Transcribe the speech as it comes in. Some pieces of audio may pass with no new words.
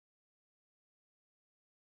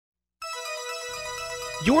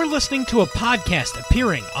You're listening to a podcast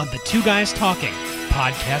appearing on the Two Guys Talking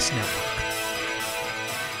Podcast Network.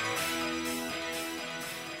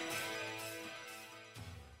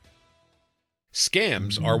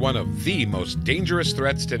 Scams are one of the most dangerous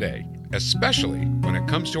threats today, especially when it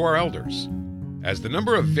comes to our elders. As the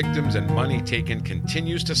number of victims and money taken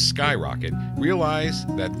continues to skyrocket, realize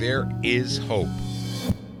that there is hope.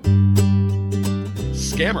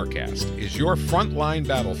 Scammercast is your frontline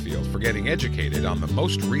battlefield for getting educated on the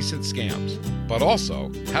most recent scams, but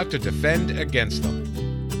also how to defend against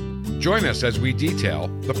them. Join us as we detail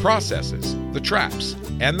the processes, the traps,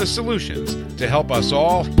 and the solutions to help us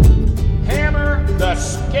all hammer the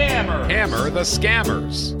scammers. Hammer the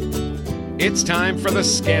scammers. It's time for the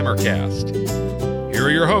Scammercast. Here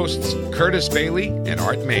are your hosts, Curtis Bailey and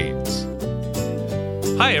Art Maines.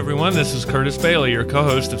 Hi, everyone. This is Curtis Bailey, your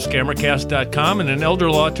co-host of Scammercast.com and an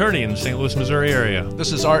elder law attorney in the St. Louis, Missouri area.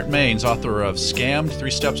 This is Art Maines, author of Scammed,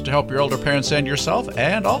 3 Steps to Help Your Elder Parents and Yourself,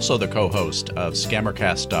 and also the co-host of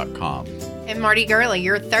Scammercast.com. And Marty Gurley,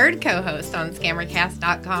 your third co-host on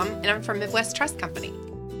Scammercast.com, and I'm from Midwest Trust Company.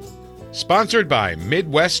 Sponsored by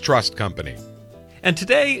Midwest Trust Company. And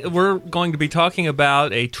today we're going to be talking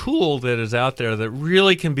about a tool that is out there that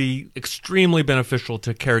really can be extremely beneficial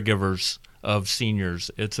to caregivers of seniors.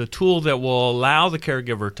 It's a tool that will allow the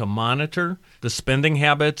caregiver to monitor the spending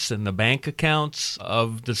habits and the bank accounts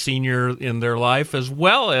of the senior in their life, as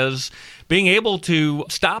well as being able to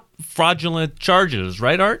stop fraudulent charges.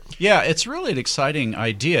 Right, Art? Yeah, it's really an exciting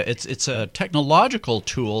idea. It's a technological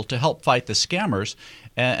tool to help fight the scammers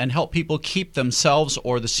and help people keep themselves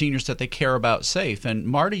or the seniors that they care about safe. And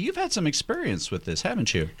Marty, you've had some experience with this,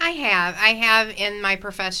 haven't you? I have in my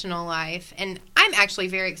professional life, and I'm actually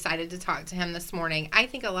very excited to talk to him this morning. I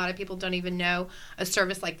think a lot of people don't even know a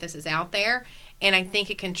service like this is out there, and I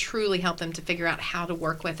think it can truly help them to figure out how to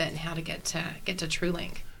work with it and how to get to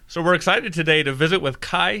TrueLink. So we're excited today to visit with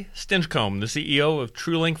Kai Stinchcombe, the CEO of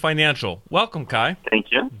TrueLink Financial. Welcome, Kai.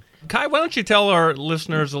 Thank you. Kai, why don't you tell our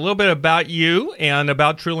listeners a little bit about you and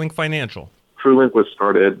about TrueLink Financial? TrueLink was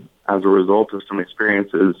started as a result of some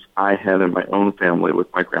experiences I had in my own family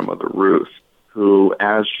with my grandmother, Ruth, who,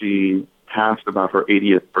 as she passed about her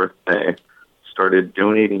 80th birthday, started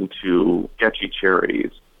donating to sketchy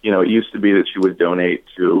charities. You know, it used to be that she would donate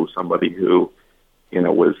to somebody who,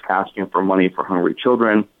 was asking for money for hungry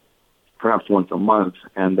children, perhaps once a month,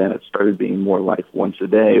 and then it started being more like once a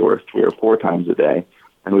day or 3 or 4 times a day.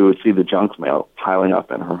 And we would see the junk mail piling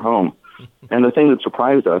up in her home. And the thing that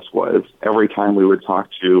surprised us was every time we would talk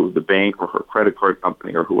to the bank or her credit card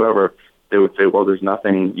company or whoever, they would say, well, there's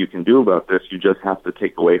nothing you can do about this. You just have to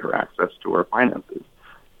take away her access to her finances.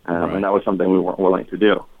 Right. And that was something we weren't willing to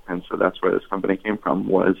do. And so that's where this company came from,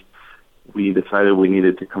 was we decided we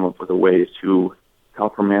needed to come up with a way to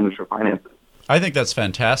help her manage her finances. I think that's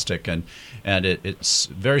fantastic, and it's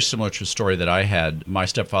very similar to a story that I had. My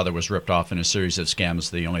stepfather was ripped off in a series of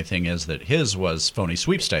scams. The only thing is that his was phony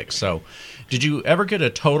sweepstakes. So did you ever get a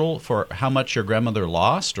total for how much your grandmother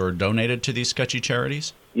lost or donated to these sketchy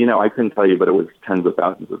charities? I couldn't tell you, but it was tens of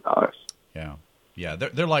thousands of dollars. Yeah,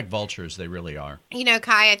 they're like vultures. They really are.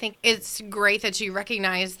 Kai, I think it's great that you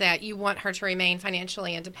recognize that you want her to remain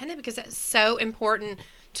financially independent, because that's so important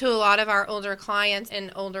to a lot of our older clients and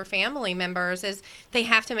older family members, is they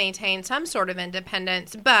have to maintain some sort of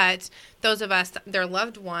independence, but those of us, their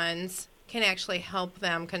loved ones, can actually help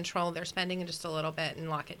them control their spending just a little bit and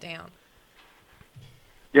lock it down.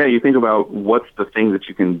 Yeah, you think about what's the thing that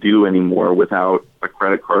you can do anymore without a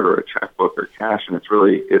credit card or a checkbook or cash, and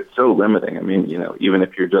it's so limiting. I mean, even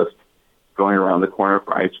if you're just going around the corner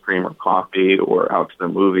for ice cream or coffee or out to the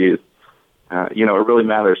movies, it really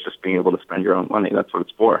matters just being able to spend your own money. That's what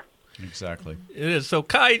it's for. Exactly. It is. So,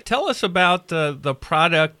 Kai, tell us about the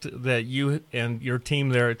product that you and your team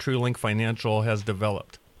there at TrueLink Financial has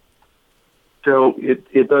developed. So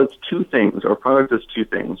it does 2 things. Our product does 2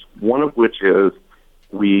 things, one of which is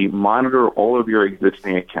we monitor all of your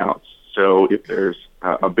existing accounts. So if there's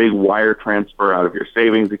a big wire transfer out of your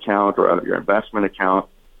savings account or out of your investment account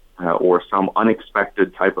or some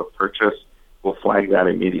unexpected type of purchase, we'll flag that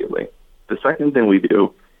immediately. The second thing we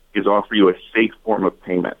do is offer you a safe form of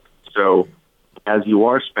payment. So as you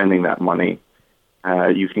are spending that money,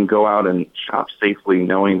 you can go out and shop safely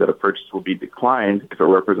knowing that a purchase will be declined if it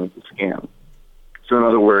represents a scam. So in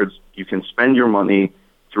other words, you can spend your money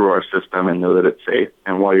through our system and know that it's safe.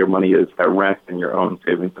 And while your money is at rest in your own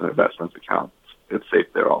savings and investments accounts, it's safe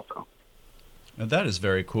there also. Now, that is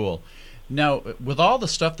very cool. Now, with all the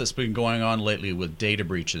stuff that's been going on lately with data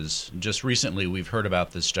breaches, just recently we've heard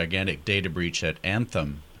about this gigantic data breach at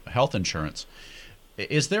Anthem Health Insurance.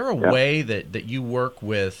 Is there a way that you work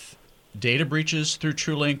with data breaches through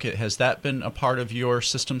TrueLink? Has that been a part of your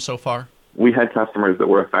system so far? We had customers that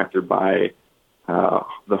were affected by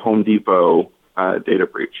the Home Depot data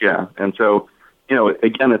breach, yeah. And so,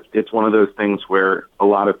 again, it's one of those things where a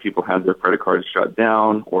lot of people had their credit cards shut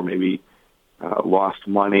down, or maybe lost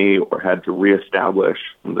money, or had to reestablish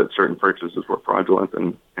that certain purchases were fraudulent,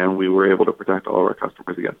 and we were able to protect all of our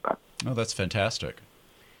customers against that. Oh, that's fantastic.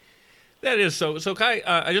 That is so. So, Kai,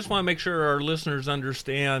 I just want to make sure our listeners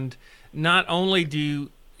understand, not only do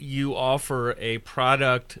you offer a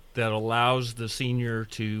product that allows the senior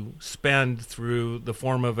to spend through the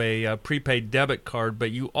form of a prepaid debit card, but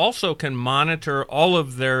you also can monitor all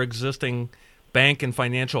of their existing bank and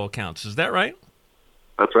financial accounts. Is that right?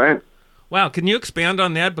 That's right. Wow. Can you expand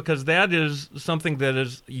on that? Because that is something that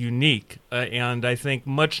is unique and I think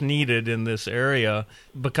much needed in this area,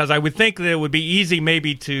 because I would think that it would be easy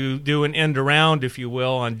maybe to do an end around, if you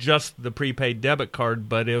will, on just the prepaid debit card.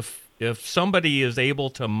 But if somebody is able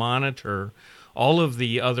to monitor all of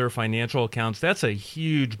the other financial accounts, that's a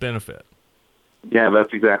huge benefit. Yeah,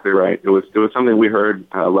 that's exactly right. It was something we heard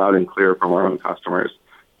loud and clear from our own customers.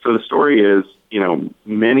 So the story is,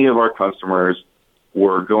 many of our customers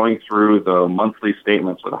were going through the monthly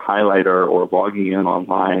statements with a highlighter or logging in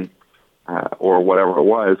online or whatever it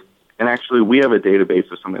was. And actually, we have a database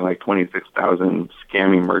of something like 26,000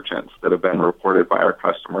 scamming merchants that have been reported by our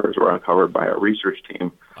customers or uncovered by our research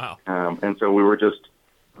team. Wow. And so we were just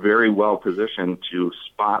very well positioned to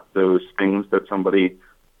spot those things that somebody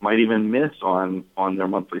might even miss on their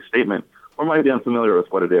monthly statement, or might be unfamiliar with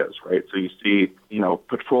what it is, right? So you see,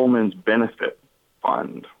 Patrolman's Benefit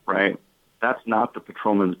Fund, right? That's not the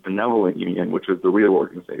Patrolman's Benevolent Union, which is the real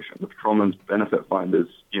organization. The Patrolman's Benefit Fund is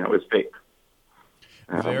fake.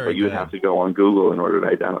 But you would have to go on Google in order to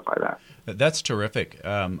identify that. That's terrific.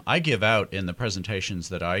 I give out in the presentations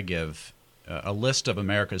that I give a list of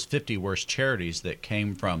America's 50 worst charities that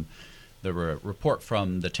came from the report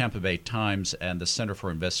from the Tampa Bay Times and the Center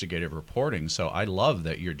for Investigative Reporting. So I love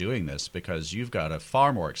that you're doing this, because you've got a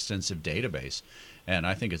far more extensive database, and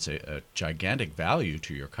I think it's a gigantic value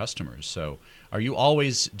to your customers. So are you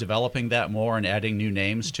always developing that more and adding new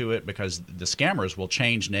names to it? Because the scammers will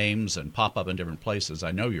change names and pop up in different places.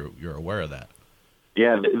 I know you're aware of that.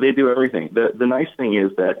 Yeah, they do everything. The nice thing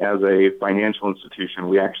is that as a financial institution,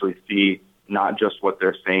 we actually see not just what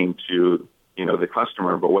they're saying to the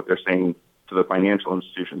customer, but what they're saying to the financial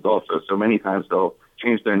institutions also. So many times they'll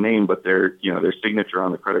change their name, but their signature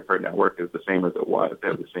on the credit card network is the same as it was. They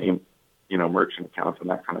have the same merchant accounts and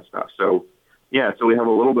that kind of stuff. So yeah, so we have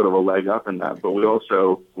a little bit of a leg up in that, but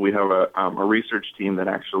we have a research team that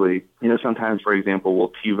actually, sometimes, for example,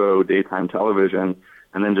 we'll TiVo daytime television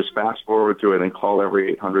and then just fast forward through it and call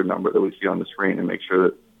every 800 number that we see on the screen and make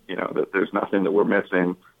sure that, that there's nothing that we're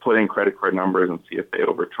missing, put in credit card numbers and see if they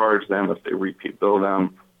overcharge them, if they repeat bill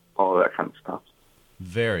them, all of that kind of stuff.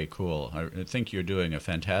 Very cool. I think you're doing a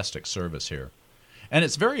fantastic service here. And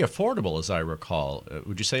it's very affordable, as I recall.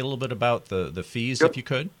 Would you say a little bit about the fees, Yep. if you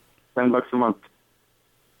could? $10 a month.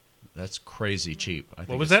 That's crazy cheap. I think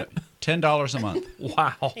What was that? $10 a month.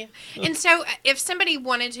 Wow. Yeah. And so if somebody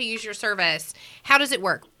wanted to use your service, how does it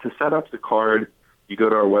work? To set up the card, you go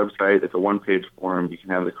to our website. It's a one-page form. You can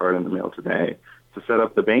have the card in the mail today. To set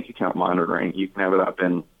up the bank account monitoring, you can have it up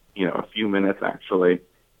in a few minutes, actually.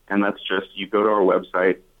 And that's just, you go to our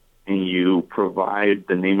website and you provide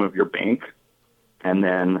the name of your bank and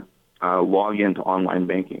then log into online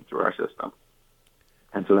banking through our system.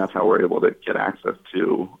 And so that's how we're able to get access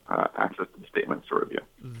to the statements to review.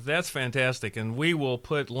 That's fantastic. And we will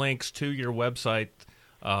put links to your website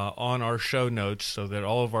on our show notes so that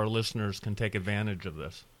all of our listeners can take advantage of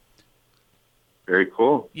this. Very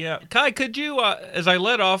cool. Yeah. Kai, could you, as I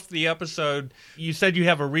led off the episode, you said you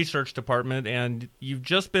have a research department, and you've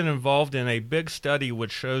just been involved in a big study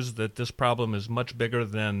which shows that this problem is much bigger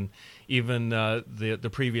than even the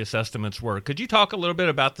previous estimates were. Could you talk a little bit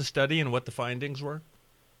about the study and what the findings were?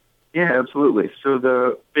 Yeah, absolutely. So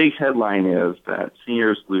the big headline is that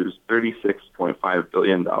seniors lose $36.5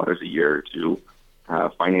 billion a year to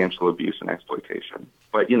financial abuse and exploitation.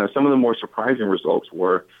 But, some of the more surprising results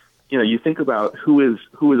were, you think about who is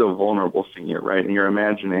a vulnerable senior, right? And you're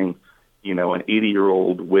imagining, an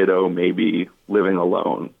 80-year-old widow maybe living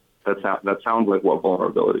alone. That sounds like what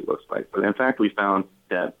vulnerability looks like. But in fact, we found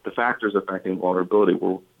that the factors affecting vulnerability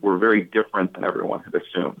were very different than everyone had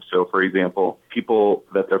assumed. So, for example, people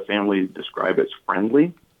that their families describe as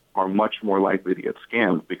friendly are much more likely to get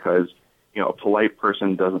scammed because, a polite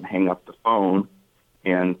person doesn't hang up the phone,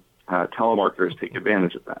 and telemarketers take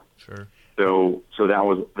advantage of that. Sure. So that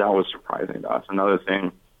was surprising to us. Another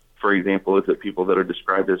thing, for example, is it people that are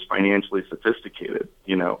described as financially sophisticated?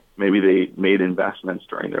 Maybe they made investments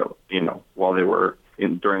during their, while they were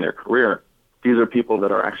during their career. These are people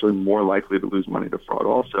that are actually more likely to lose money to fraud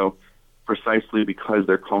also, precisely because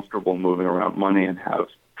they're comfortable moving around money and have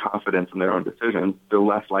confidence in their own decisions. They're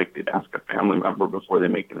less likely to ask a family member before they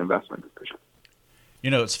make an investment decision.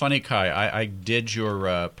 It's funny, Kai. I did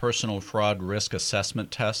your personal fraud risk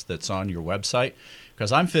assessment test that's on your website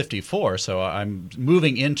because I'm 54, so I'm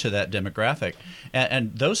moving into that demographic.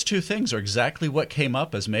 And those two things are exactly what came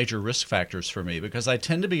up as major risk factors for me because I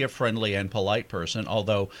tend to be a friendly and polite person,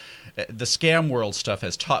 although the scam world stuff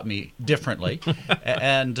has taught me differently.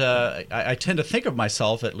 And I tend to think of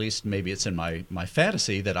myself, at least maybe it's in my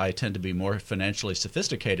fantasy, that I tend to be more financially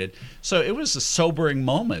sophisticated. So it was a sobering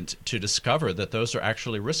moment to discover that those are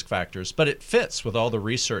actually risk factors, but it fits with all the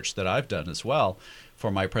research that I've done as well for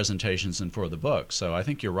my presentations and for the book. So I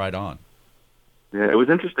think you're right on. Yeah, it was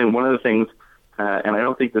interesting. One of the things, and I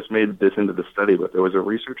don't think this made this into the study, but there was a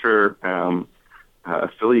researcher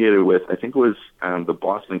affiliated with, I think it was the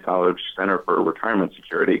Boston College Center for Retirement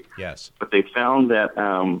Security. Yes. But they found that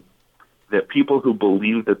that people who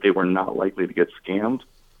believed that they were not likely to get scammed,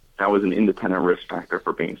 that was an independent risk factor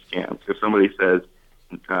for being scammed. If somebody says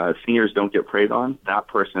seniors don't get preyed on, that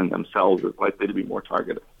person themselves is likely to be more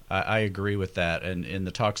targeted. I agree with that. And in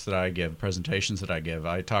the talks that I give, presentations that I give,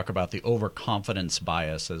 I talk about the overconfidence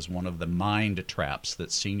bias as one of the mind traps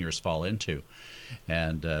that seniors fall into.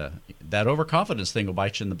 And that overconfidence thing will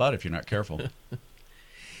bite you in the butt if you're not careful.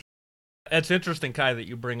 It's interesting, Kai, that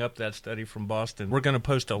you bring up that study from Boston. We're going to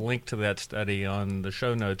post a link to that study on the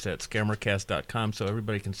show notes at scammercast.com so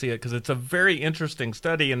everybody can see it, because it's a very interesting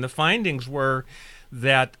study. And the findings were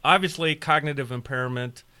that obviously cognitive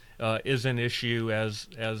impairment is an issue as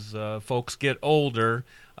folks get older.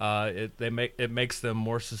 It makes them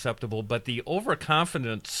more susceptible. But the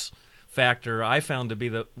overconfidence factor I found to be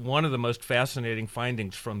one of the most fascinating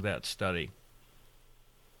findings from that study.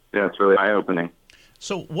 Yeah, it's really eye-opening.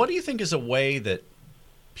 So what do you think is a way that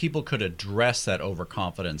people could address that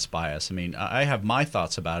overconfidence bias? I mean, I have my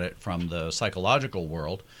thoughts about it from the psychological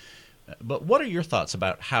world, but what are your thoughts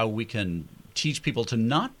about how we can teach people to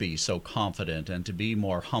not be so confident and to be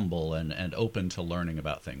more humble and open to learning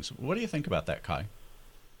about things? What do you think about that, Kai?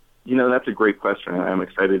 That's a great question, and I'm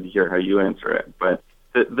excited to hear how you answer it. But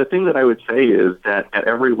the thing that I would say is that at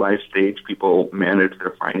every life stage, people manage their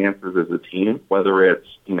finances as a team, whether it's,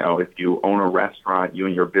 if you own a restaurant, you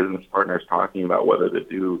and your business partners talking about whether to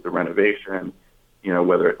do the renovation,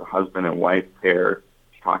 whether it's a husband and wife pair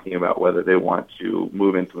talking about whether they want to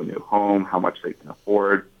move into a new home, how much they can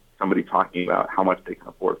afford, somebody talking about how much they can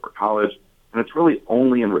afford for college. And it's really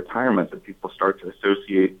only in retirement that people start to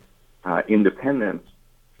associate independence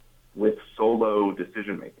with solo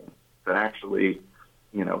decision-making, that actually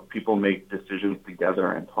people make decisions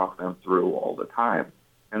together and talk them through all the time.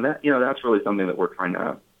 And that, that's really something that we're trying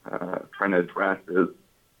to address is,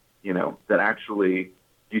 that actually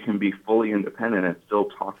you can be fully independent and still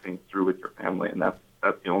talk things through with your family. And that's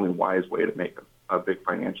the only wise way to make a big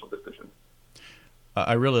financial decision.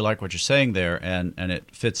 I really like what you're saying there, and it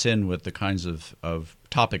fits in with the kinds of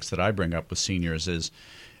topics that I bring up with seniors is,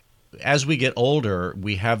 as we get older,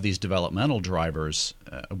 we have these developmental drivers,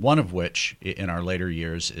 one of which in our later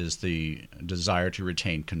years is the desire to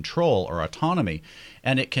retain control or autonomy.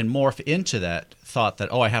 And it can morph into that thought that,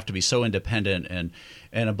 I have to be so independent,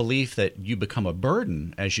 and a belief that you become a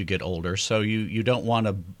burden as you get older. So you don't want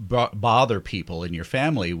to bother people in your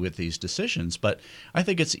family with these decisions. But I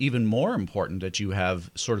think it's even more important that you have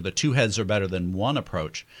sort of the two heads are better than one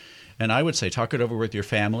approach. And I would say talk it over with your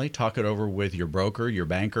family, talk it over with your broker, your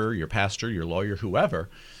banker, your pastor, your lawyer, whoever,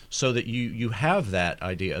 so that you have that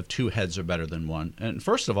idea of two heads are better than one. And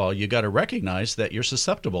first of all, you got to recognize that you're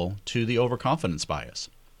susceptible to the overconfidence bias.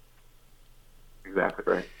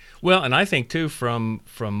 Exactly right. Well, and I think, too, from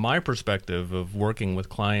my perspective of working with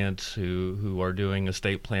clients who are doing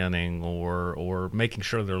estate planning or making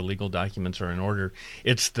sure their legal documents are in order,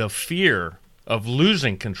 it's the fear of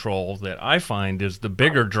losing control that I find is the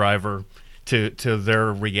bigger driver to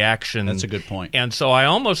their reaction. That's a good point. And so I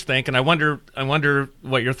almost think, and I wonder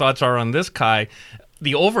what your thoughts are on this, Kai,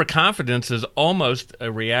 the overconfidence is almost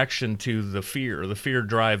a reaction to the fear. The fear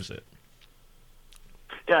drives it.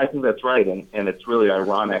 Yeah, I think that's right. And it's really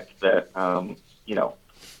ironic that, a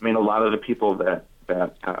lot of the people that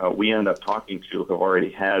we end up talking to have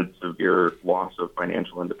already had severe loss of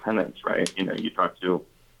financial independence, right? You talk to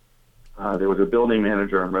there was a building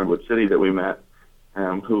manager in Redwood City that we met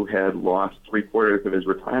who had lost 3/4 of his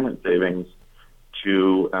retirement savings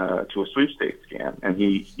to a sweepstakes scam, and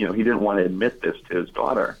he didn't want to admit this to his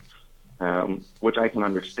daughter, which I can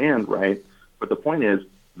understand, right? But the point is,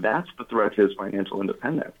 that's the threat to his financial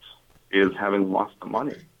independence, is having lost the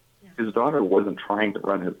money. Yeah. His daughter wasn't trying to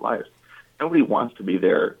run his life. Nobody wants to be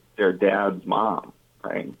their dad's mom,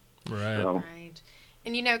 right? Right. Right.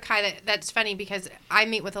 And you know, Kai, that's funny because I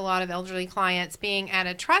meet with a lot of elderly clients being at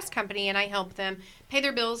a trust company, and I help them pay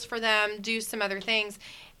their bills for them, do some other things.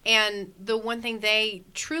 And the one thing they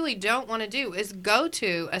truly don't want to do is go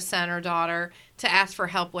to a son or daughter to ask for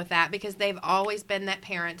help with that, because they've always been that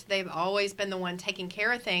parent. They've always been the one taking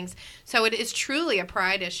care of things. So it is truly a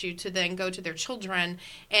pride issue to then go to their children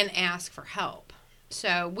and ask for help.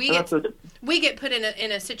 So we get put in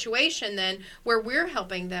a situation then where we're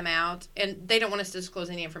helping them out, and they don't want us to disclose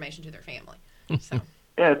any information to their family. So.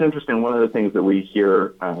 Yeah, it's interesting. One of the things that we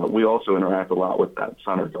hear, we also interact a lot with that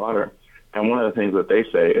son or daughter, and one of the things that they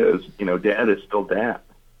say is, Dad is still dad.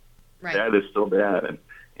 Right. Dad is still dad.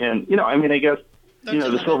 And I guess,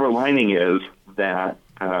 the silver lining is that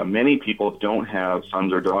many people don't have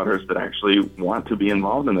sons or daughters that actually want to be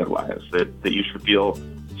involved in their lives, that you should feel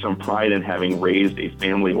some pride in having raised a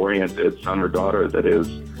family-oriented son or daughter that is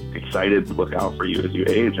excited to look out for you as you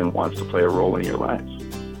age and wants to play a role in your lives.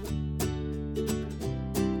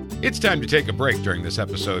 It's time to take a break during this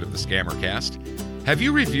episode of the Scammercast. Have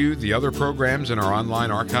you reviewed the other programs in our online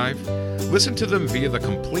archive? Listen to them via the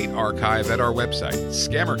complete archive at our website,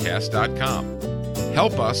 scammercast.com.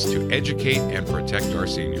 Help us to educate and protect our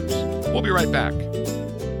seniors. We'll be right back.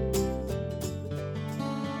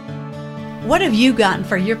 What have you gotten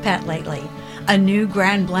for your pet lately? A new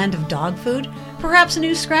grand blend of dog food? Perhaps a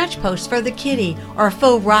new scratch post for the kitty or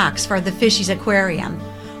faux rocks for the fishy's aquarium?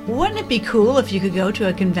 Wouldn't it be cool if you could go to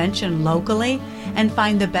a convention locally and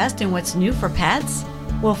find the best in what's new for pets?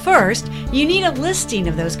 Well, first, you need a listing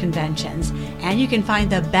of those conventions, and you can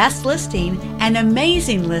find the best listing and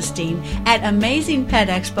amazing listing at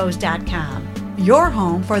AmazingPetExpos.com. Your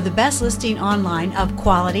home for the best listing online of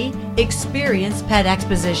quality, experienced pet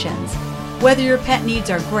expositions. Whether your pet needs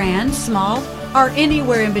are grand, small, or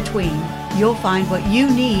anywhere in between, you'll find what you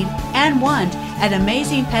need and want at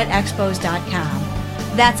AmazingPetExpos.com.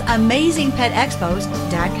 That's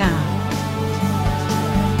AmazingPetExpos.com.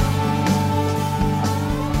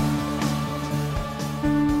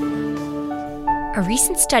 A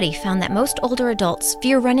recent study found that most older adults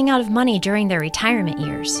fear running out of money during their retirement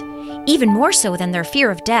years, even more so than their fear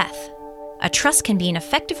of death. A trust can be an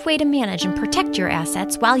effective way to manage and protect your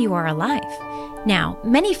assets while you are alive. Now,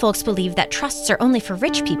 many folks believe that trusts are only for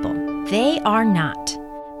rich people. They are not.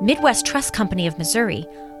 Midwest Trust Company of Missouri,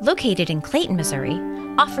 located in Clayton, Missouri,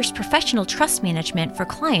 offers professional trust management for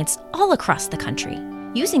clients all across the country.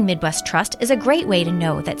 Using Midwest Trust is a great way to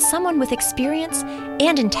know that someone with experience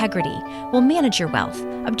and integrity will manage your wealth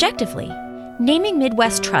objectively. Naming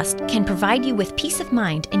Midwest Trust can provide you with peace of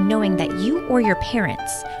mind in knowing that you or your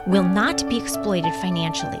parents will not be exploited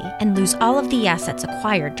financially and lose all of the assets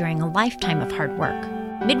acquired during a lifetime of hard work.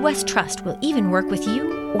 Midwest Trust will even work with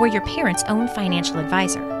you or your parents' own financial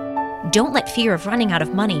advisor. Don't let fear of running out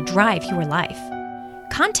of money drive your life.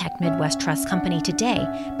 Contact Midwest Trust Company today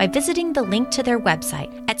by visiting the link to their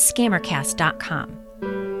website at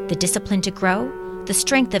scammercast.com. The discipline to grow, the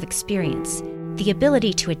strength of experience, the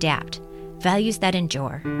ability to adapt, values that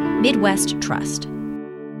endure. Midwest Trust.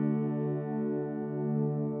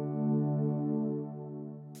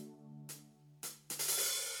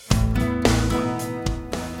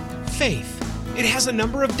 Faith. It has a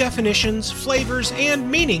number of definitions, flavors,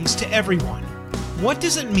 and meanings to everyone. What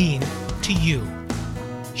does it mean to you?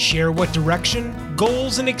 Share what direction,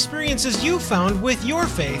 goals, and experiences you found with your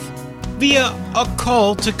faith via A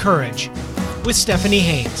Call to Courage with Stephanie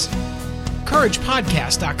Haynes.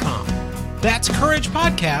 CouragePodcast.com. That's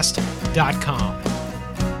CouragePodcast.com.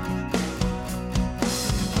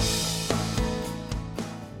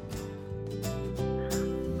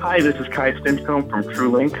 Hi, this is Kai Stinchcombe from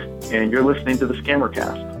TrueLink, and you're listening to the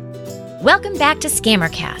Scammercast. Welcome back to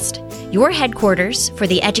Scammercast, your headquarters for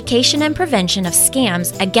the education and prevention of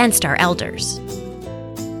scams against our elders.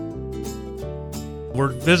 We're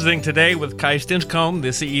visiting today with Kai Stinchcombe, the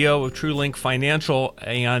CEO of TrueLink Financial.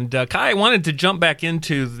 And Kai, I wanted to jump back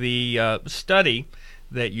into the study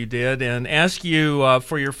that you did and ask you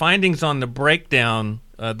for your findings on the breakdown,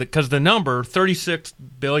 because the number, $36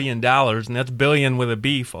 billion, and that's billion with a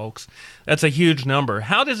B, folks, that's a huge number.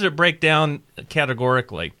 How does it break down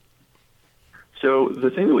categorically? So the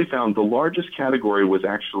thing that we found, the largest category was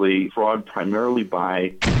actually fraud primarily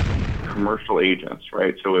by commercial agents,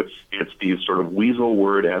 right? So it's these sort of weasel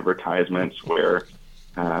word advertisements where,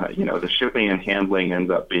 the shipping and handling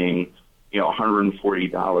ends up being,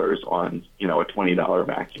 $140 on, a $20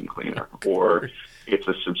 vacuum cleaner, or, it's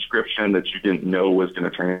a subscription that you didn't know was going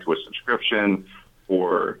to turn into a subscription,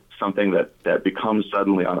 or something that becomes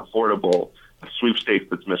suddenly unaffordable, a sweepstakes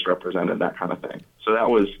that's misrepresented, that kind of thing. So that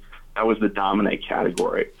was the dominant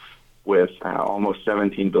category, with almost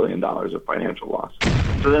 $17 billion of financial loss.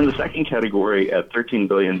 So then the second category at $13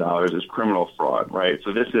 billion is criminal fraud, right?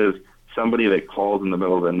 So this is somebody that calls in the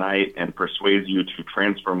middle of the night and persuades you to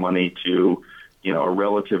transfer money to, a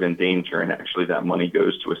relative in danger, and actually that money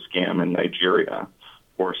goes to a scam in Nigeria.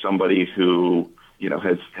 Or somebody who,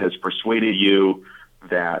 has persuaded you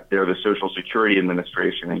that they're the Social Security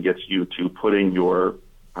Administration and gets you to put in your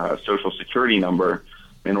Social Security number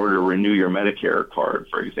in order to renew your Medicare card,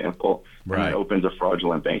 for example, and it opens a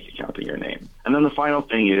fraudulent bank account in your name. And then the final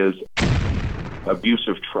thing is abuse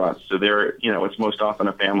of trust. So it's most often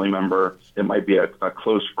a family member. It might be a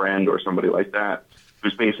close friend or somebody like that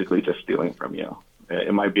who's basically just stealing from you.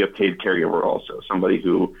 It might be a paid caregiver also, somebody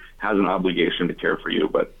who has an obligation to care for you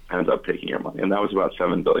but ends up taking your money. And that was about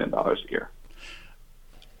 $7 billion a year.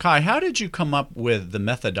 Kai, how did you come up with the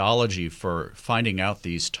methodology for finding out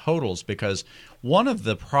these totals? Because one of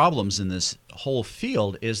the problems in this whole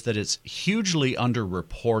field is that it's hugely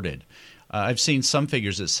underreported. I've seen some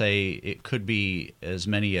figures that say it could be as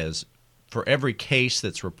many as, for every case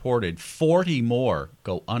that's reported, 40 more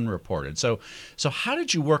go unreported. So how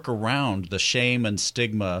did you work around the shame and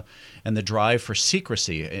stigma and the drive for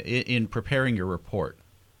secrecy in preparing your report?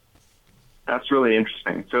 That's really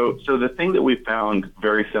interesting. So the thing that we found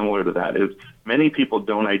very similar to that is many people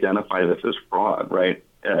don't identify this as fraud, right?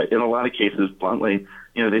 In a lot of cases, bluntly,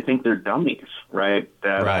 they think they're dummies, right?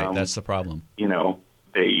 That's the problem.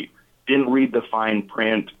 They didn't read the fine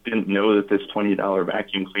print, didn't know that this $20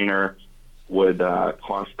 vacuum cleaner would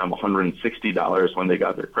cost them $160 when they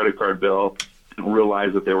got their credit card bill, didn't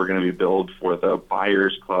realize that they were going to be billed for the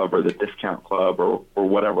buyer's club or the discount club or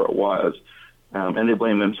whatever it was. And they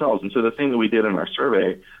blame themselves. And so the thing that we did in our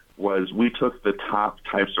survey was we took the top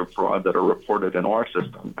types of fraud that are reported in our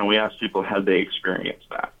system, and we asked people, had they experienced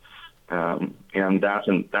that? And that's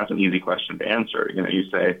an easy question to answer. You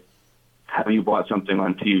say, have you bought something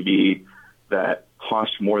on TV that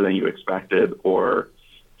cost more than you expected, or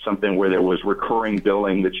something where there was recurring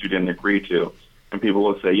billing that you didn't agree to? And people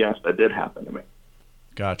will say, yes, that did happen to me.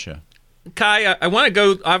 Gotcha. Kai, I want to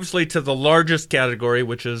go obviously to the largest category,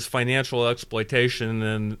 which is financial exploitation.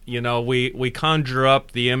 And, we conjure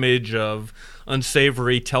up the image of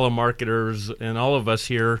unsavory telemarketers, and all of us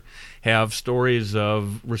here have stories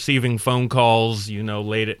of receiving phone calls,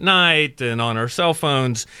 late at night and on our cell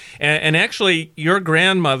phones. And actually, your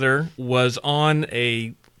grandmother was on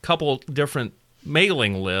a couple different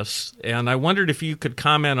mailing lists, and I wondered if you could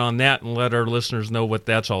comment on that and let our listeners know what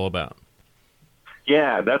that's all about.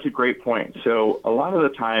 Yeah, that's a great point. So a lot of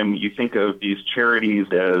the time you think of these charities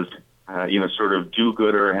as, sort of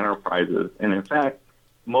do-gooder enterprises. And in fact,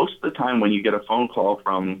 most of the time when you get a phone call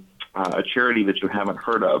from a charity that you haven't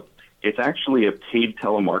heard of, it's actually a paid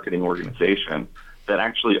telemarketing organization that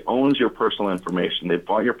actually owns your personal information. They've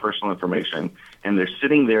bought your personal information, and they're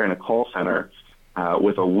sitting there in a call center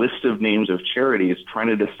with a list of names of charities trying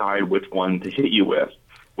to decide which one to hit you with,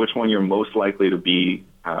 which one you're most likely to be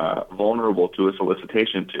vulnerable to a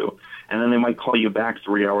solicitation to. And then they might call you back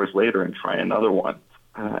 3 hours later and try another one.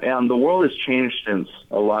 And the world has changed since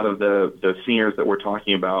a lot of the seniors that we're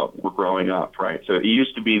talking about were growing up, right? So it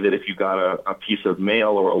used to be that if you got a piece of mail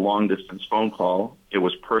or a long-distance phone call, it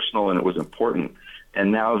was personal and it was important.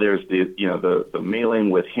 And now there's the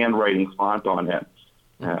mailing with handwriting font on it.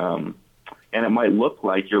 And it might look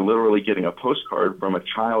like you're literally getting a postcard from a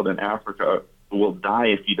child in Africa who will die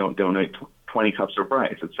if you don't donate 20 cups of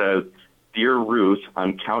rice. It says, "Dear Ruth,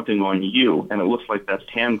 I'm counting on you." And it looks like that's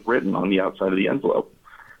handwritten on the outside of the envelope.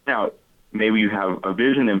 Now, maybe you have a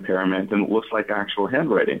vision impairment and it looks like actual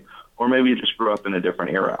handwriting, or maybe you just grew up in a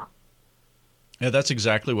different era. Yeah, that's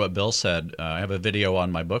exactly what Bill said. I have a video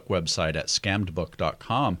on my book website at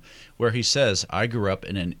scammedbook.com where he says, I grew up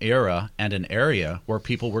in an era and an area where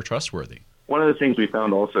people were trustworthy. One of the things we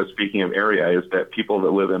found also, speaking of area, is that people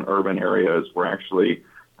that live in urban areas were actually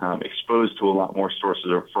exposed to a lot more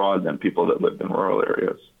sources of fraud than people that lived in rural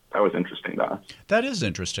areas. That was interesting to us. That is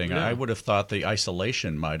interesting. Yeah. I would have thought the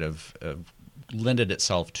isolation might have lended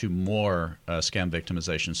itself to more scam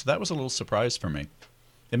victimization. So that was a little surprise for me.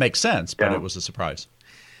 It makes sense, but it was a surprise.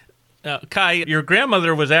 Kai, your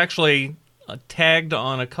grandmother was actually tagged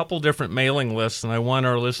on a couple different mailing lists, and I want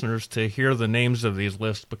our listeners to hear the names of these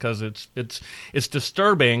lists because it's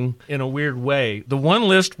disturbing in a weird way. The one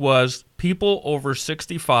list was people over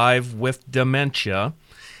 65 with dementia,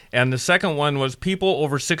 and the second one was people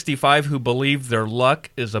over 65 who believe their luck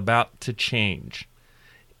is about to change.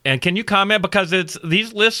 And can you comment, because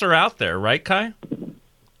these lists are out there, right, Kai?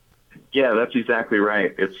 Yeah, that's exactly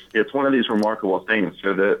right. It's one of these remarkable things.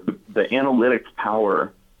 So the analytics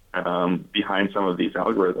power behind some of these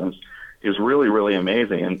algorithms is really, really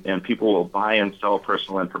amazing, and people will buy and sell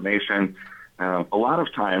personal information. A lot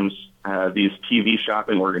of times, these TV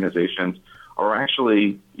shopping organizations are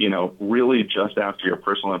actually, really just after your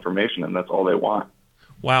personal information, and that's all they want.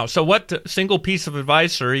 Wow. So what single piece of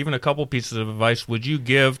advice, or even a couple pieces of advice, would you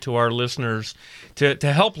give to our listeners to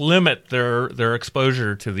help limit their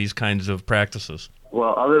exposure to these kinds of practices?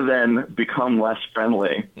 Well, other than become less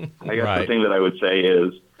friendly, I guess the thing that I would say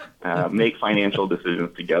is make financial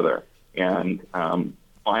decisions together, and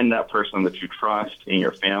find that person that you trust in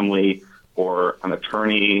your family, or an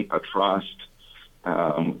attorney, a trust,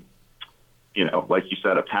 like you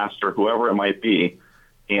said, a pastor, whoever it might be,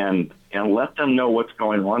 and let them know what's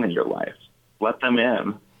going on in your life. Let them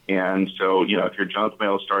in. And so, if your junk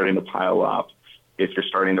mail is starting to pile up, if you're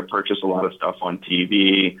starting to purchase a lot of stuff on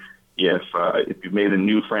TV, if you've made a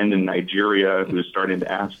new friend in Nigeria who's starting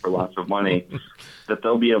to ask for lots of money, that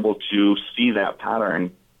they'll be able to see that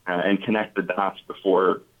pattern and connect the dots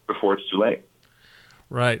before it's too late.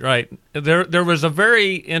 Right. There was a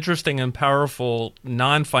very interesting and powerful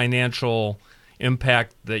non-financial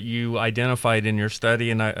impact that you identified in your study,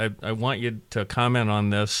 and I want you to comment on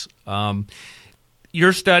this.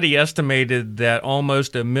 Your study estimated that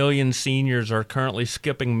almost 1 million seniors are currently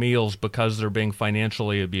skipping meals because they're being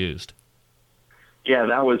financially abused. Yeah,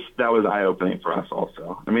 that was eye-opening for us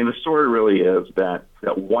also. I mean, the story really is that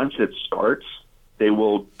once it starts, they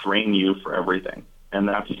will drain you for everything, and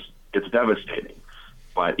it's devastating.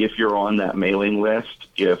 But if you're on that mailing list,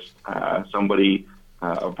 if somebody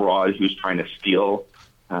abroad who's trying to steal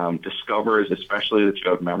discovers, especially that you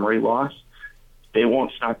have memory loss, they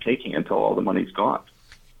won't stop taking until all the money's gone.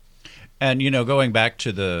 And, going back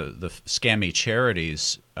to the scammy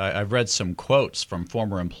charities, I've read some quotes from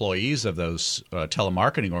former employees of those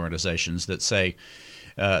telemarketing organizations that say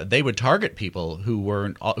they would target people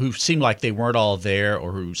who seemed like they weren't all there,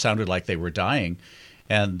 or who sounded like they were dying.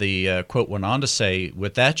 And the quote went on to say,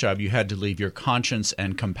 with that job, you had to leave your conscience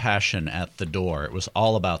and compassion at the door. It was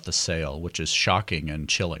all about the sale, which is shocking and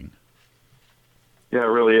chilling. Yeah, it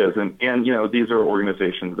really is. And these are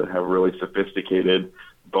organizations that have really sophisticated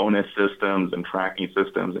bonus systems and tracking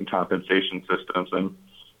systems and compensation systems. And,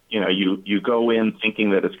 you go in thinking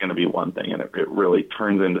that it's going to be one thing, and it really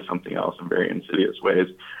turns into something else in very insidious ways.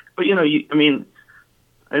 But,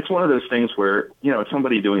 it's one of those things where, it's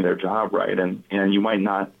somebody doing their job right, and you might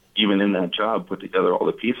not, even in that job, put together all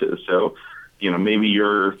the pieces. So, maybe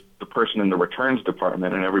you're the person in the returns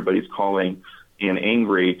department, and everybody's calling in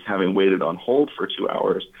angry, having waited on hold for 2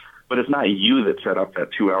 hours. But it's not you that set up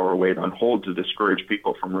that 2-hour wait on hold to discourage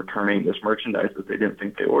people from returning this merchandise that they didn't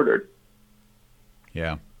think they ordered.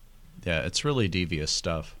 Yeah, it's really devious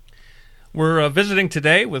stuff. We're visiting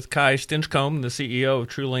today with Kai Stinchcombe, the CEO of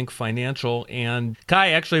TrueLink Financial. And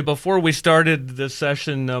Kai, actually, before we started this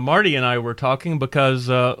session, Marty and I were talking because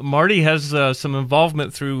Marty has some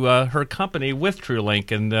involvement through her company with TrueLink.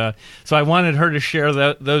 And so I wanted her to share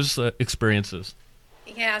those experiences.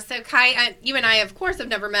 Yeah, so Kai, you and I, of course, have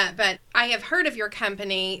never met, but I have heard of your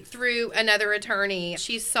company through another attorney.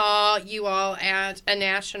 She saw you all at a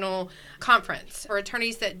national conference for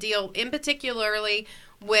attorneys that deal in particularly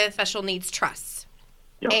with special needs trusts.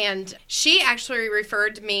 Yep. And she actually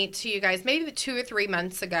referred me to you guys maybe 2 or 3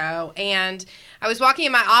 months ago. And I was walking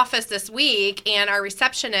in my office this week, and our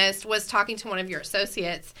receptionist was talking to one of your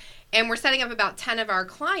associates. And we're setting up about 10 of our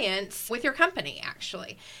clients with your company,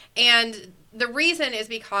 actually. And the reason is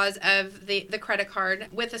because of the credit card.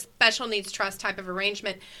 With a special needs trust type of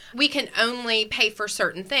arrangement, we can only pay for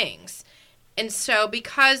certain things. And so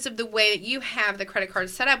because of the way that you have the credit card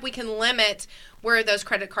set up, we can limit where those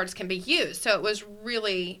credit cards can be used. So it was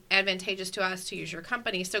really advantageous to us to use your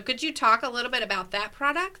company. So could you talk a little bit about that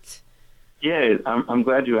product? Yeah, I'm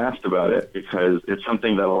glad you asked about it, because it's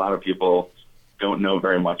something that a lot of people don't know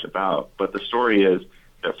very much about. But the story is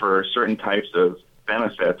that for certain types of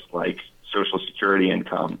benefits, like Social Security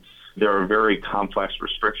income, there are very complex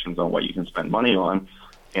restrictions on what you can spend money on.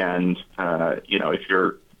 And,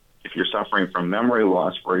 if you're suffering from memory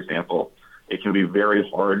loss, for example, it can be very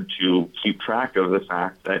hard to keep track of the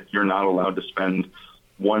fact that you're not allowed to spend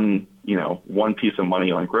one piece of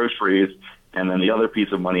money on groceries, and then the other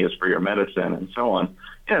piece of money is for your medicine, and so on.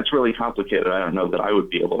 Yeah, it's really complicated. I don't know that I would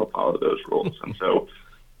be able to follow those rules. And so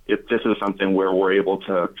this is something where we're able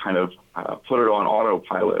to kind of put it on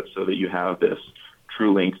autopilot so that you have this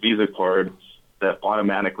TrueLink Visa card that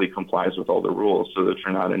automatically complies with all the rules so that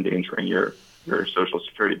you're not endangering your Social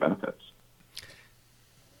Security benefits.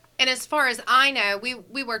 And as far as I know,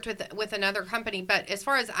 we worked with another company, but as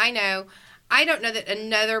far as I know, I don't know that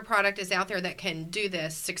another product is out there that can do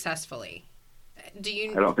this successfully. Do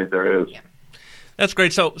you? I don't think there is. Yeah. That's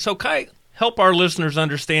great. So Kai, help our listeners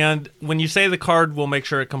understand, when you say the card will make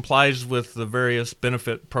sure it complies with the various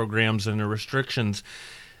benefit programs and the restrictions.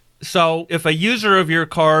 So if a user of your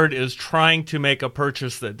card is trying to make a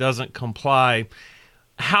purchase that doesn't comply,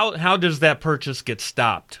 how does that purchase get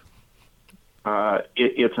stopped?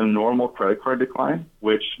 It's a normal credit card decline,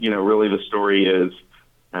 which, really the story is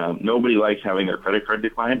nobody likes having their credit card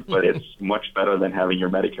declined, but it's much better than having your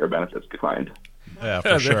Medicare benefits declined. Yeah,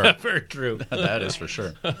 for sure. Very true. That is for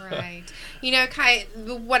sure. Right. Kai,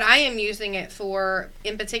 what I am using it for,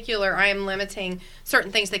 in particular, I am limiting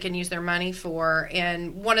certain things they can use their money for.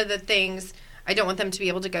 And one of the things, I don't want them to be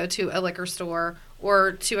able to go to a liquor store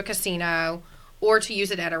or to a casino or to use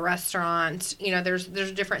it at a restaurant. There's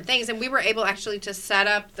different things. And we were able actually to set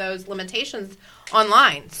up those limitations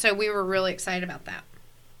online. So we were really excited about that.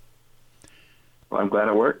 Well, I'm glad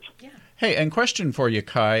it worked. Yeah. Hey, and question for you,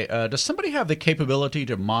 Kai. Does somebody have the capability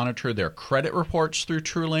to monitor their credit reports through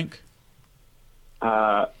TrueLink?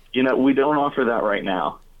 We don't offer that right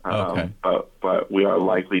now. Okay. But we are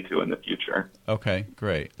likely to in the future. Okay,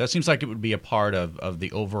 great. That seems like it would be a part of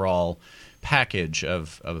the overall package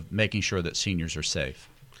of making sure that seniors are safe.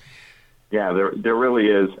 Yeah, there really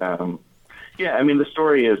is. The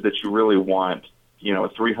story is that you really want, a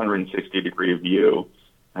 360-degree view,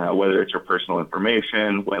 whether it's your personal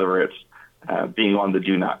information, whether it's being on the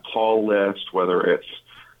do not call list, whether it's,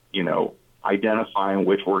 identifying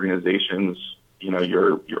which organizations,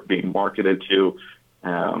 you're being marketed to.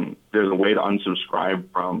 There's a way to unsubscribe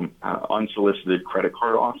from unsolicited credit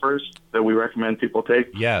card offers that we recommend people take.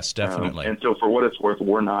 Yes, definitely. And so for what it's worth, we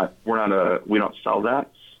don't sell that,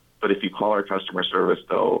 but if you call our customer service,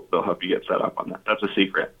 they'll help you get set up on that. That's a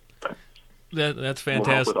secret. That's fantastic.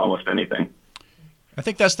 We'll help with almost anything. I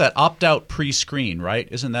think that's that opt-out pre-screen, right?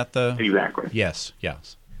 Isn't that the... Exactly. Yes.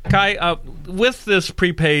 Kai, with this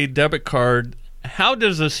prepaid debit card, how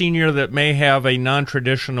does a senior that may have a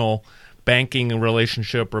non-traditional banking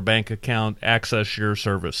relationship or bank account access your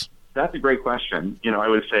service? That's a great question. I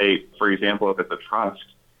would say, for example, if it's a trust,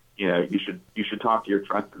 you should talk to your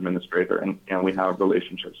trust administrator, and we have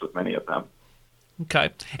relationships with many of them.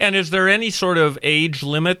 Okay. And is there any sort of age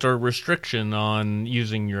limit or restriction on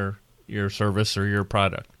using your service or your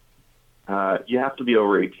product? You have to be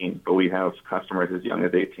over 18, but we have customers as young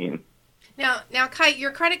as 18. Now, Kai,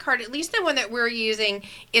 your credit card, at least the one that we're using,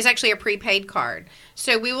 is actually a prepaid card.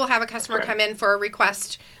 So we will have a customer come in for a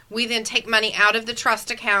request. We then take money out of the trust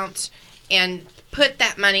account and put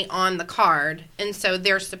that money on the card. And so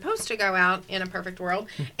they're supposed to go out in a perfect world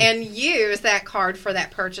and use that card for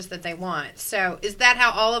that purchase that they want. So is that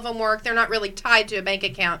how all of them work? They're not really tied to a bank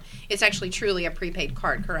account. It's actually truly a prepaid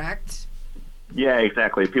card, correct? Yeah,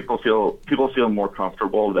 exactly. People feel more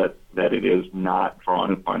comfortable that it is not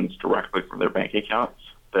drawing funds directly from their bank account.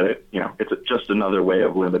 That it's just another way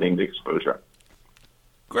of limiting the exposure.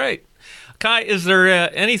 Great. Kai, is there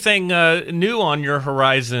anything new on your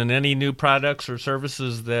horizon? Any new products or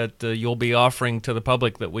services that you'll be offering to the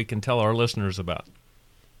public that we can tell our listeners about?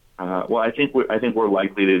 Well, I think we're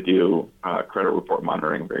likely to do credit report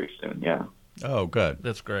monitoring very soon. Yeah. Oh, good.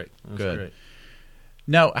 That's great. Great.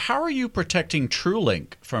 Now, how are you protecting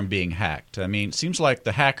TrueLink from being hacked? I mean, it seems like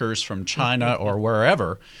the hackers from China or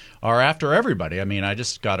wherever are after everybody. I mean, I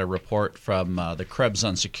just got a report from the Krebs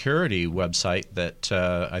on Security website that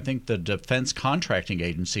I think the Defense Contracting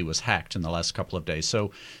Agency was hacked in the last couple of days.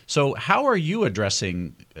 So how are you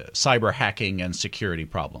addressing cyber hacking and security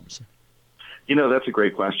problems? That's a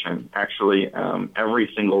great question. Actually,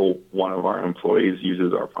 every single one of our employees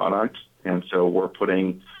uses our product, and so we're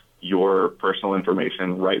putting your personal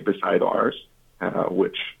information right beside ours,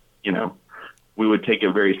 which, we would take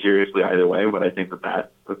it very seriously either way, but I think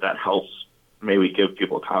that helps maybe give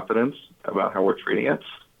people confidence about how we're treating it.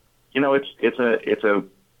 It's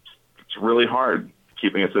really hard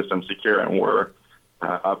keeping a system secure, and we're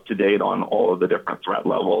up to date on all of the different threat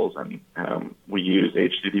levels, and we use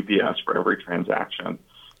HTTPS for every transaction.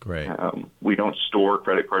 Great. We don't store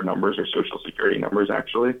credit card numbers or social security numbers,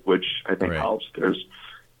 actually, which I think helps. There's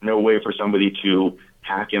no way for somebody to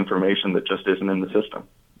hack information that just isn't in the system.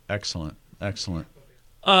 Excellent.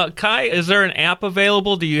 Kai, is there an app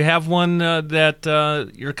available? Do you have one that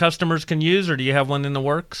your customers can use, or do you have one in the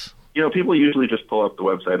works? People usually just pull up the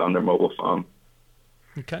website on their mobile phone.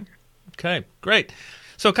 Okay, great.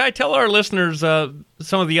 So, Kai, tell our listeners some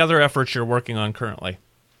of the other efforts you're working on currently.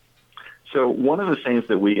 So one of the things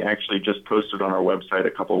that we actually just posted on our website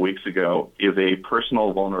a couple of weeks ago is a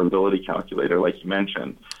personal vulnerability calculator, like you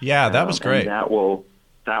mentioned. Yeah, that was great. And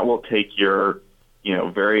that will take your,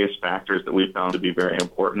 various factors that we found to be very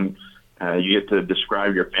important. You get to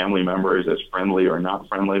describe your family members as friendly or not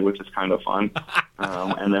friendly, which is kind of fun.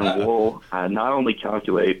 And then we'll not only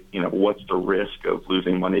calculate, what's the risk of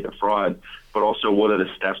losing money to fraud, but also what are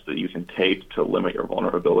the steps that you can take to limit your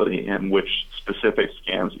vulnerability and which specific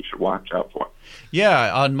scams you should watch out for.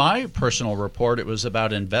 Yeah, on my personal report, it was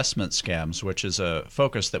about investment scams, which is a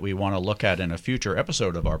focus that we want to look at in a future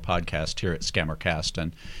episode of our podcast here at Scammercast.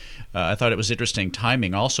 And I thought it was interesting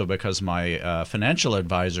timing also because my financial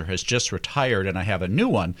advisor has just retired and I have a new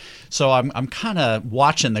one. So I'm kind of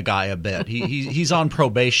watching the guy a bit. He's on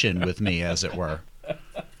probation with me, as it were.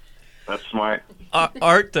 That's smart.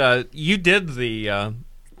 Art, you did the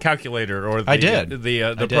calculator or I did.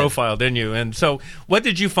 the profile, didn't you? And so what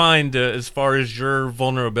did you find as far as your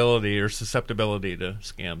vulnerability or susceptibility to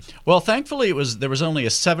scams? Well, thankfully there was only a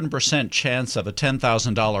 7% chance of a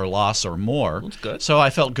 $10,000 loss or more. That's good. So I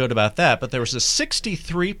felt good about that, but there was a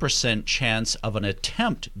 63% chance of an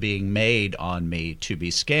attempt being made on me to be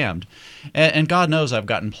scammed. And God knows I've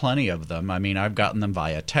gotten plenty of them. I mean, I've gotten them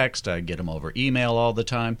via text. I get them over email all the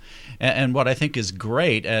time. And what I think is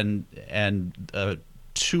great and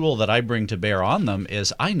tool that I bring to bear on them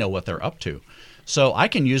is I know what they're up to. So I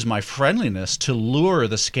can use my friendliness to lure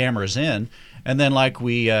the scammers in, and then like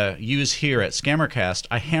we use here at Scammercast,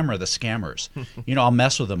 I hammer the scammers. I'll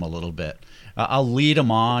mess with them a little bit. I'll lead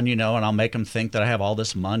them on, and I'll make them think that I have all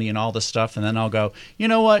this money and all this stuff, and then I'll go, you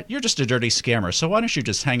know what, you're just a dirty scammer, so why don't you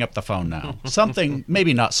just hang up the phone now? Something,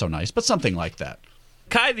 maybe not so nice, but something like that.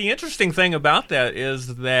 Kai, the interesting thing about that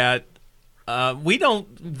is that we don't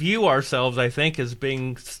view ourselves, I think, as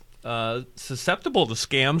being susceptible to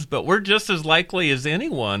scams, but we're just as likely as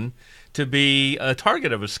anyone to be a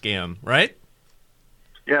target of a scam, right?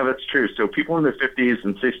 Yeah, that's true. So people in their 50s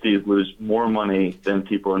and 60s lose more money than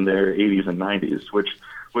people in their 80s and 90s, which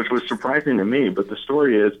was surprising to me. But the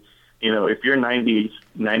story is, if you're 90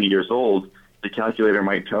 years old, the calculator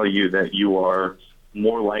might tell you that you are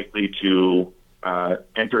more likely to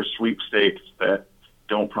enter sweepstakes that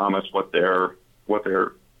don't promise what they're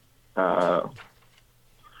that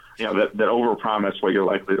overpromise what you're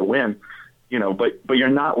likely to win, but you're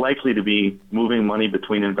not likely to be moving money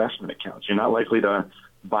between investment accounts. You're not likely to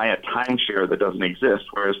buy a timeshare that doesn't exist.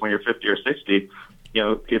 Whereas when you're 50 or 60,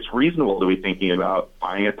 it's reasonable to be thinking about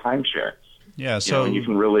buying a timeshare. Yeah. So you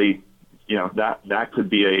can really, that could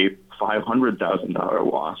be a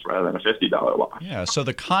 $500,000 loss rather than a $50 loss. Yeah, so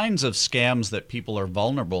the kinds of scams that people are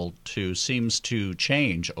vulnerable to seems to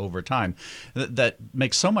change over time. That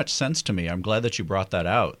makes so much sense to me. I'm glad that you brought that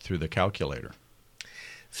out through the calculator.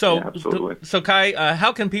 So, yeah, absolutely. So Kai,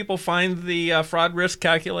 how can people find the fraud risk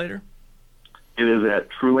calculator? It is at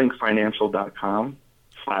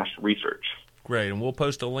truelinkfinancial.com/research. Great, and we'll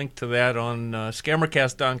post a link to that on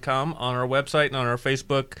scammercast.com on our website and on our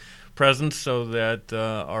Facebook presence so that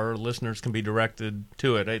our listeners can be directed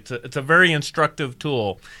to it. It's a very instructive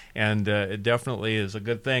tool, and it definitely is a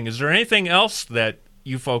good thing. Is there anything else that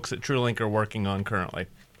you folks at TrueLink are working on currently?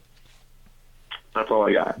 That's all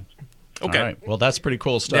I got. Okay. All right. Well, that's pretty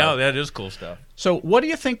cool stuff. Yeah, that is cool stuff. So what do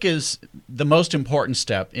you think is the most important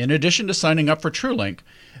step, in addition to signing up for TrueLink,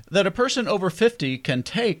 that a person over 50 can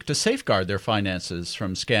take to safeguard their finances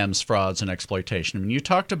from scams, frauds, and exploitation? I mean, you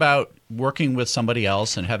talked about working with somebody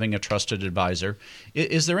else and having a trusted advisor.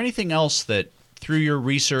 Is there anything else that, through your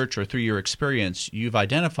research or through your experience, you've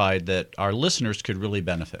identified that our listeners could really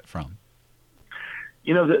benefit from?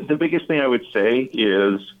 The biggest thing I would say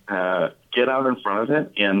is get out in front of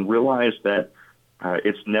it and realize that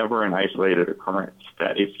it's never an isolated occurrence.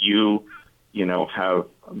 That if you, have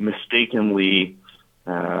mistakenly,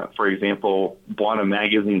 for example, bought a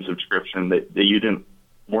magazine subscription that you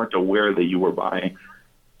weren't aware that you were buying,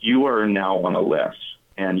 you are now on a list,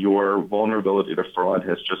 and your vulnerability to fraud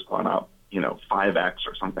has just gone up, 5x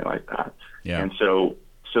or something like that. Yeah. And so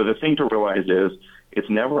the thing to realize is it's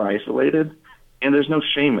never isolated. And there's no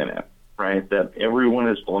shame in it, right? That everyone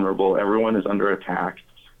is vulnerable, everyone is under attack,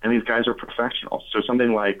 and these guys are professionals. So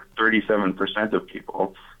something like 37% of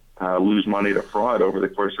people lose money to fraud over the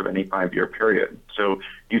course of any 5-year period. So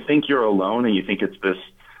you think you're alone and you think it's this,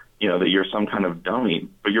 that you're some kind of dummy,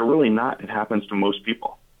 but you're really not. It happens to most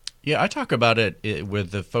people. Yeah, I talk about it with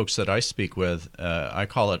the folks that I speak with. I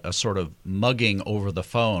call it a sort of mugging over the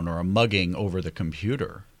phone or a mugging over the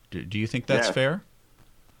computer. Do you think that's fair?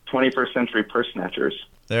 21st century purse snatchers.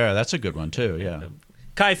 There, that's a good one too. Yeah.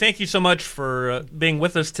 Kai, thank you so much for being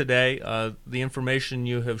with us today. The information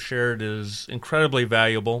you have shared is incredibly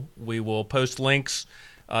valuable. We will post links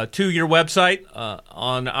to your website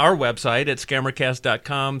on our website at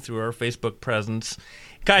scammercast.com through our Facebook presence.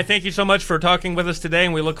 Kai, thank you so much for talking with us today,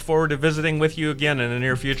 and we look forward to visiting with you again in the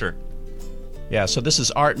near future. Yeah, so this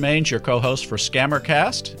is Art Mange, your co-host for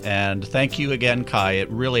Scammercast, and thank you again, Kai. It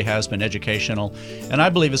really has been educational, and I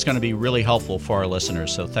believe it's going to be really helpful for our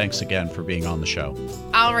listeners, so thanks again for being on the show.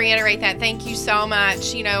 I'll reiterate that. Thank you so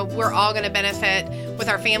much. We're all going to benefit with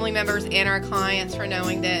our family members and our clients for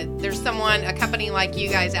knowing that there's a company like you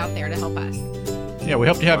guys out there to help us. Yeah, we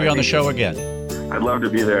hope to have you on the show again. I'd love to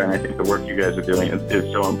be there, and I think the work you guys are doing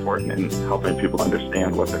is so important in helping people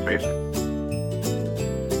understand what they're facing.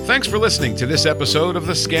 Thanks for listening to this episode of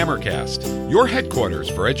the Scammercast, your headquarters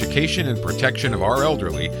for education and protection of our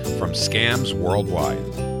elderly from scams worldwide.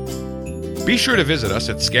 Be sure to visit us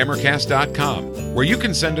at scammercast.com, where you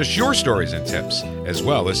can send us your stories and tips, as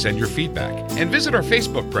well as send your feedback, and visit our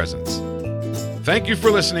Facebook presence. Thank you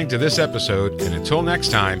for listening to this episode, and until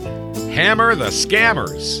next time, hammer the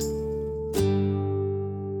scammers!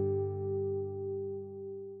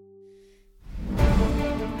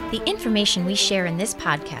 The information we share in this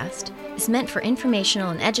podcast is meant for informational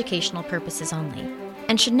and educational purposes only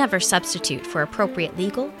and should never substitute for appropriate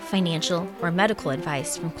legal, financial, or medical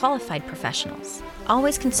advice from qualified professionals.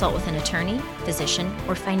 Always consult with an attorney, physician,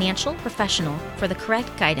 or financial professional for the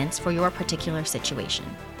correct guidance for your particular situation.